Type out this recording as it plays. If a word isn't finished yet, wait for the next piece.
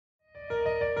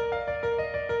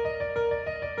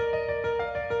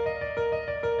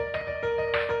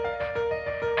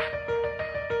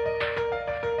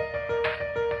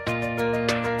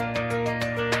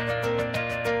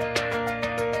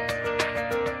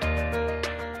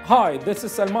Hi, this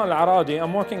is Salman Al-Aradi.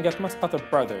 I'm working at Muscat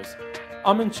Brothers.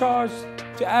 I'm in charge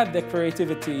to add the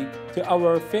creativity to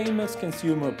our famous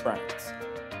consumer brands.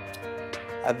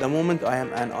 At the moment, I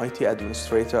am an IT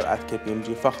administrator at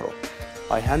KPMG Fakhro.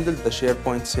 I handle the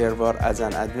SharePoint server as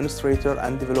an administrator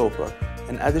and developer,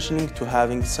 in addition to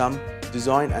having some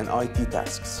design and IT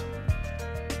tasks.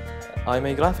 I'm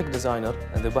a graphic designer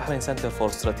in the Bahrain Center for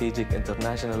Strategic,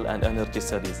 International and Energy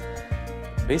Studies.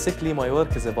 Basically, my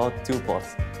work is about two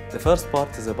parts. The first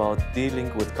part is about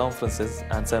dealing with conferences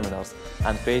and seminars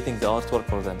and creating the artwork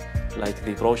for them, like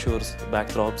the brochures,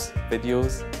 backdrops,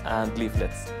 videos and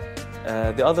leaflets.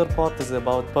 The other part is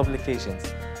about publications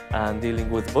and dealing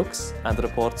with books and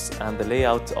reports and the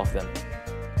layout of them.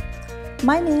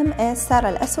 My name is Sarah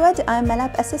Al-Aswad. I'm a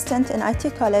lab assistant in IT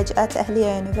college at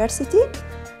Ahliya University.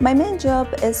 My main job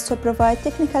is to provide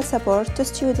technical support to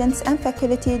students and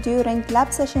faculty during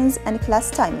lab sessions and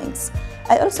class timings.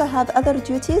 I also have other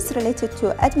duties related to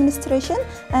administration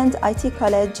and IT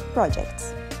college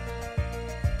projects.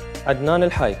 عدنان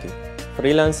الحايكي،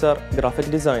 فريلانسر جرافيك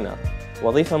ديزاينر،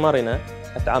 وظيفة مرنة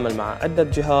أتعامل مع عدة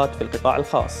جهات في القطاع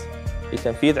الخاص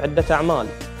لتنفيذ عدة أعمال،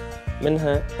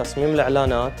 منها تصميم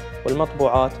الإعلانات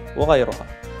والمطبوعات وغيرها.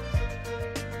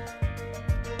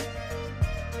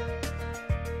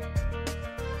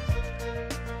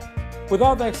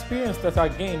 Without the experience that I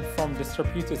gained from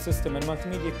distributed system and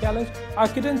multimedia college, I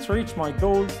couldn't reach my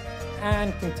goals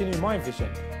and continue my vision.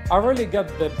 I really got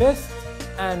the best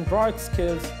and right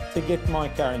skills to get my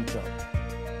current job.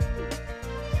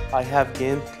 I have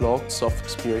gained lots of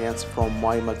experience from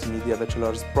my Multimedia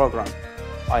Bachelor's program.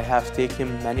 I have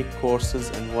taken many courses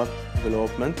in web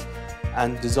development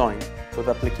and design with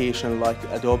applications like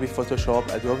Adobe Photoshop,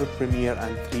 Adobe Premiere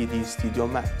and 3D Studio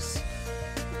Max.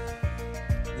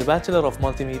 The Bachelor of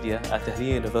Multimedia at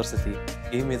Ahliya University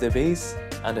gave me the base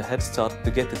and a head start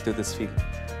to get into this field.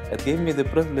 It gave me the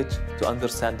privilege to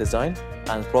understand design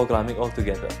and programming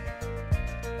altogether.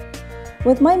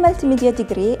 With my multimedia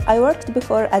degree, I worked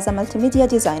before as a multimedia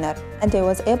designer, and I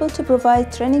was able to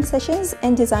provide training sessions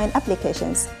in design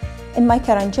applications. In my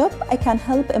current job, I can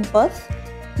help in both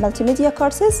multimedia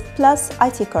courses plus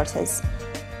IT courses.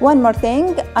 One more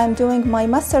thing, I'm doing my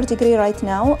master degree right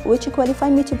now, which qualify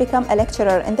me to become a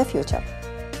lecturer in the future.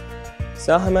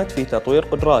 ساهمت في تطوير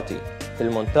قدراتي في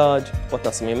المونتاج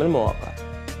وتصميم المواقع.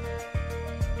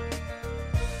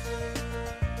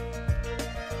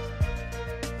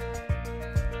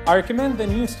 I recommend the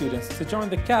new students to join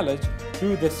the college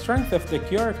due to the strength of the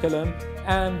curriculum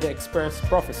and the experienced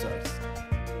professors.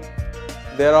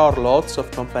 There are lots of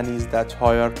companies that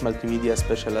hire multimedia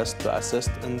specialists to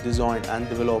assist in design and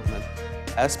development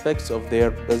aspects of their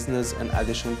business in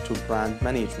addition to brand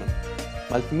management.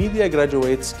 Multimedia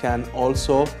graduates can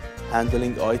also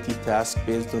handling IT tasks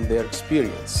based on their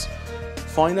experience.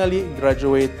 Finally,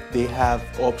 they have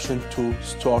option to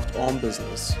start own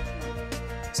business.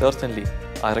 Certainly,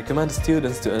 I recommend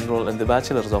students to enroll in the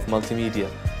Bachelors of Multimedia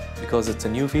because it's a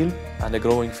new field and a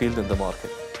growing field in the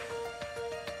market.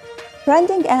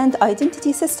 Branding and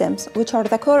identity systems, which are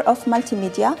the core of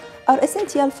multimedia, are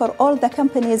essential for all the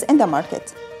companies in the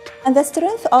market. And the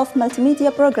strength of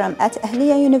multimedia program at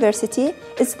Ahliya University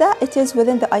is that it is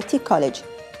within the IT college.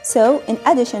 So, in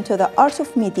addition to the art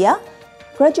of media,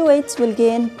 graduates will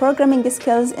gain programming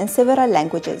skills in several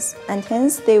languages, and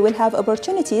hence they will have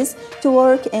opportunities to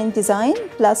work in design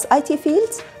plus IT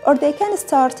fields, or they can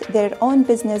start their own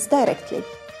business directly.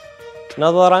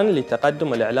 نظراً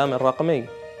لتقدم الإعلام الرقمي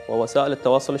ووسائل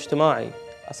التواصل الاجتماعي،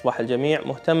 أصبح الجميع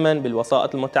مهتماً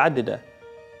بالوسائط المتعددة،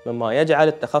 مما يجعل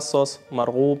التخصص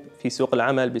مرغوب في سوق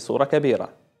العمل بصورة كبيرة.